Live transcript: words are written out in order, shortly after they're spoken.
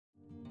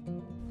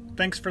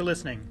thanks for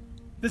listening.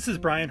 This is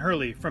Brian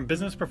Hurley from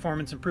Business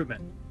Performance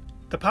Improvement.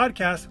 The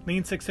podcast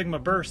Lean Six Sigma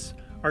Bursts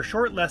are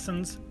short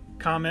lessons,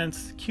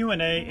 comments, Q&A,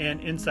 and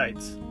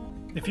insights.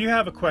 If you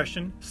have a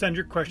question, send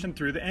your question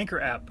through the Anchor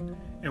app,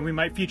 and we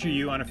might feature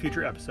you on a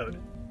future episode.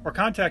 Or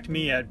contact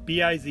me at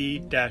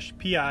biz-pi.com.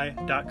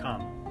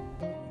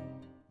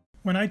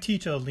 When I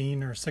teach a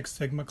Lean or Six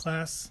Sigma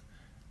class,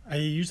 I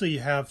usually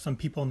have some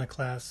people in the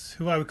class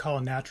who I would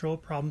call natural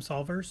problem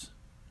solvers,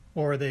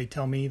 or they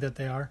tell me that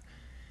they are,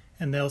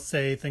 and they'll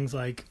say things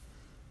like,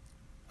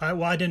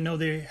 I didn't know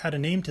they had a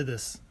name to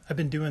this. I've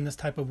been doing this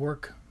type of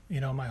work,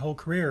 my whole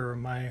career or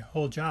my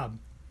whole job.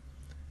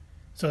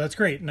 So that's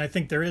great. And I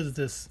think there is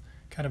this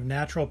kind of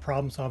natural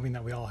problem solving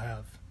that we all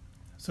have.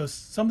 So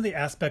some of the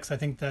aspects I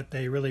think that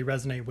they really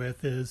resonate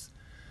with is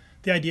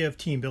the idea of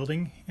team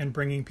building and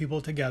bringing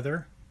people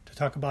together to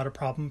talk about a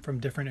problem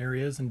from different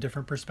areas and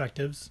different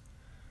perspectives.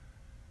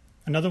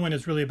 Another one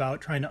is really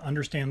about trying to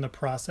understand the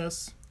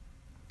process,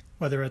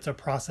 whether it's a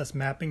process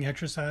mapping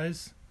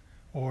exercise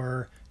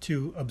or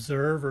to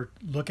observe or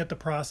look at the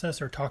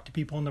process or talk to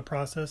people in the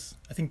process.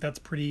 I think that's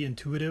pretty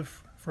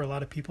intuitive for a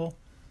lot of people.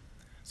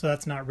 So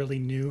that's not really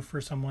new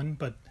for someone,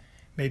 but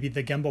maybe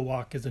the Gemba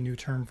walk is a new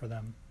term for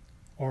them,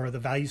 or the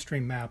value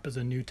stream map is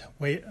a new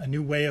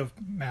way of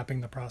mapping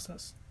the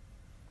process.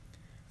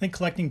 I think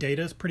collecting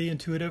data is pretty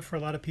intuitive for a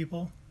lot of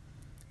people.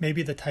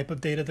 Maybe the type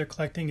of data they're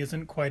collecting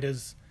isn't quite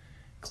as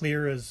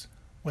clear as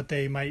what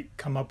they might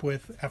come up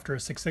with after a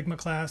Six Sigma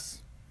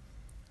class,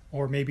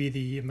 or maybe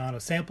the amount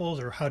of samples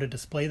or how to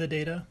display the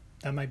data,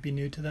 that might be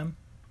new to them.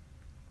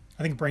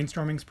 I think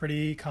brainstorming is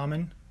pretty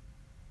common,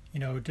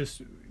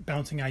 just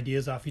bouncing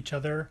ideas off each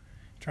other,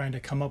 trying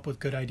to come up with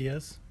good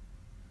ideas.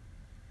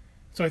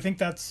 So I think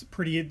that's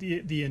pretty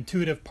the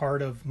intuitive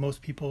part of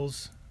most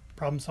people's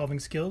problem-solving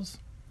skills.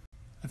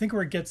 I think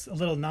where it gets a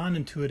little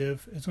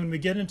non-intuitive is when we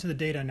get into the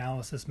data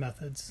analysis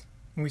methods.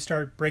 When we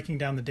start breaking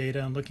down the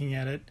data and looking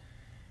at it,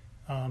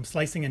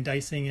 slicing and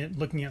dicing it,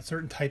 looking at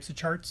certain types of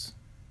charts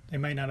they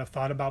might not have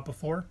thought about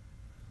before.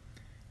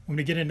 When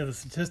we get into the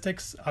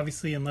statistics,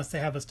 obviously, unless they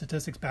have a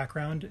statistics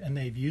background and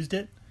they've used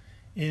it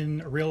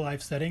in a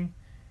real-life setting,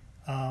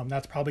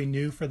 that's probably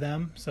new for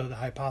them. So the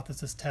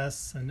hypothesis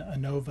tests and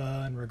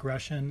ANOVA and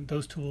regression,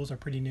 those tools are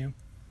pretty new.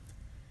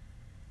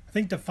 I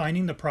think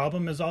defining the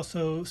problem is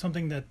also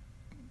something that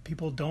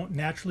people don't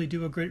naturally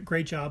do a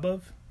great job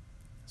of.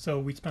 So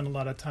we spend a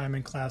lot of time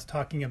in class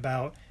talking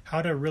about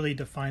how to really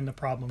define the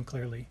problem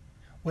clearly.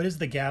 What is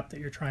the gap that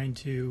you're trying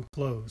to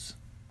close?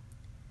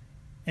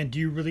 And do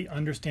you really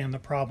understand the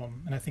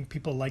problem? And I think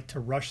people like to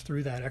rush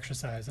through that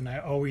exercise. And I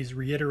always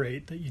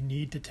reiterate that you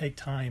need to take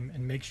time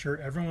and make sure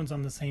everyone's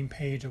on the same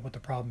page of what the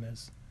problem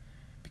is.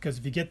 Because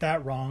if you get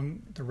that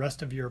wrong, the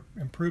rest of your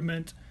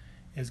improvement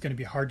is going to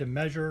be hard to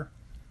measure,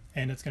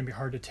 and it's going to be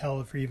hard to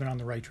tell if you're even on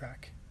the right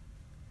track.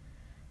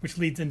 Which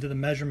leads into the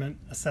measurement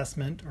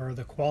assessment or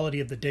the quality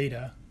of the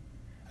data.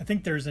 I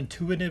think there's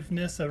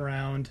intuitiveness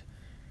around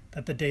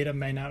that the data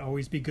may not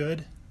always be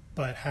good,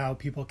 but how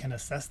people can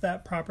assess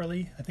that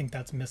properly, I think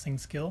that's missing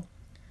skill.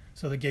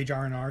 So the Gauge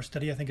R&R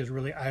study I think is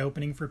really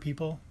eye-opening for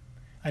people.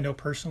 I know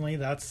personally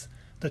that's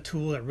the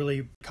tool that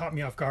really caught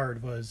me off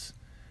guard, was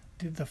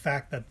the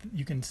fact that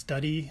you can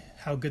study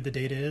how good the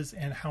data is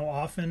and how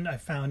often I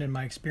found in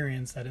my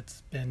experience that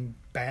it's been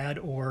bad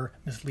or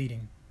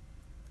misleading.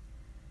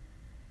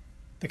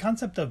 The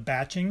concept of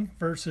batching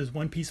versus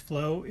one-piece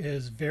flow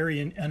is very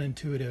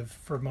unintuitive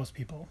for most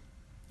people.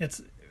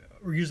 It's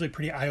usually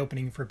pretty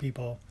eye-opening for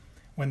people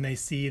when they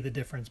see the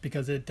difference,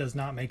 because it does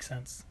not make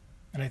sense.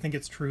 And I think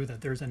it's true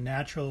that there's a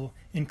natural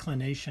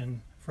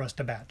inclination for us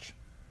to batch.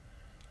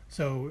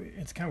 So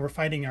it's we're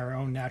fighting our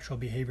own natural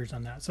behaviors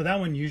on that. So that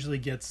one usually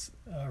gets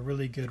a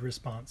really good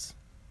response.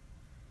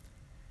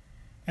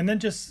 And then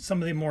just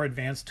some of the more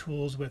advanced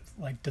tools with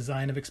like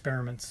design of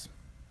experiments,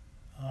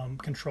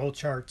 control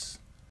charts,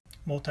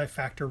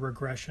 multi-factor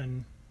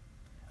regression.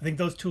 I think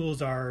those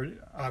tools are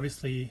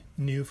obviously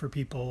new for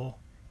people,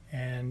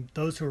 and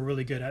those who are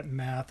really good at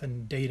math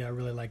and data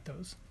really like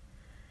those.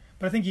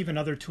 But I think even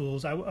other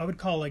tools, I would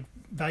call like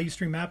value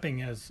stream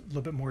mapping as a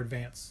little bit more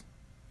advanced.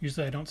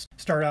 Usually I don't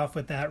start off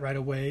with that right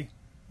away.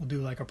 We'll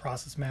do like a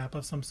process map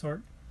of some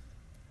sort.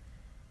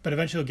 But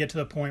eventually we'll get to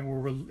the point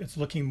where it's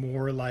looking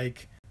more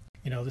like,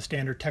 the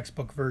standard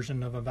textbook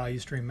version of a value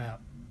stream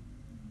map.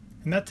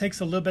 And that takes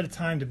a little bit of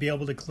time to be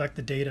able to collect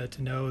the data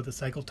to know the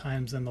cycle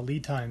times and the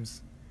lead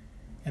times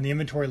and the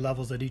inventory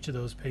levels at each of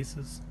those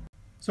paces.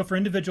 So for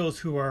individuals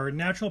who are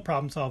natural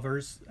problem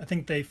solvers, I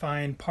think they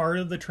find part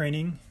of the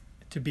training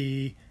to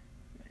be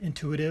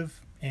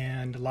intuitive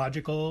and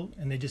logical,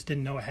 and they just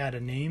didn't know it had a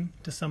name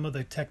to some of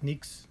the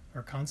techniques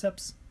or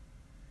concepts.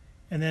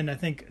 And then I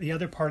think the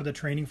other part of the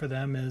training for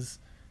them is,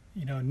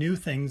 new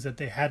things that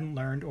they hadn't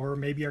learned or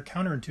maybe are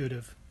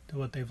counterintuitive to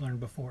what they've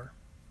learned before.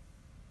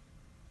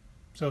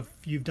 So if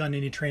you've done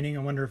any training, I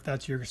wonder if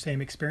that's your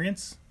same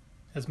experience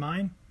as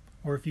mine,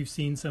 or if you've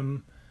seen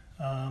some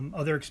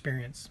other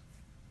experience.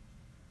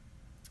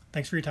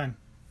 Thanks for your time.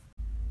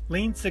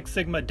 Lean Six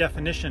Sigma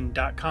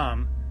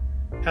Definition.com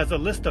has a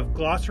list of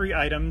glossary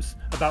items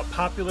about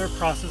popular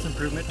process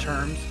improvement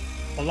terms,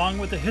 along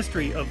with a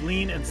history of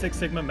Lean and Six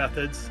Sigma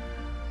methods,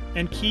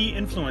 and key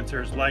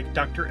influencers like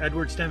Dr.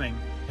 Edward Stemming,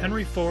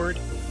 Henry Ford,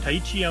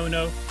 Taiichi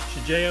Ohno,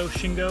 Shigeo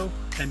Shingo,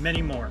 and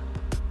many more.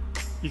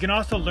 You can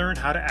also learn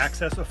how to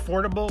access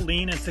affordable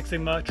Lean and Six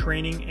Sigma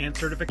training and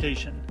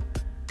certification.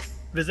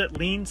 Visit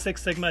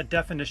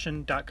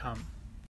LeanSixSigmaDefinition.com.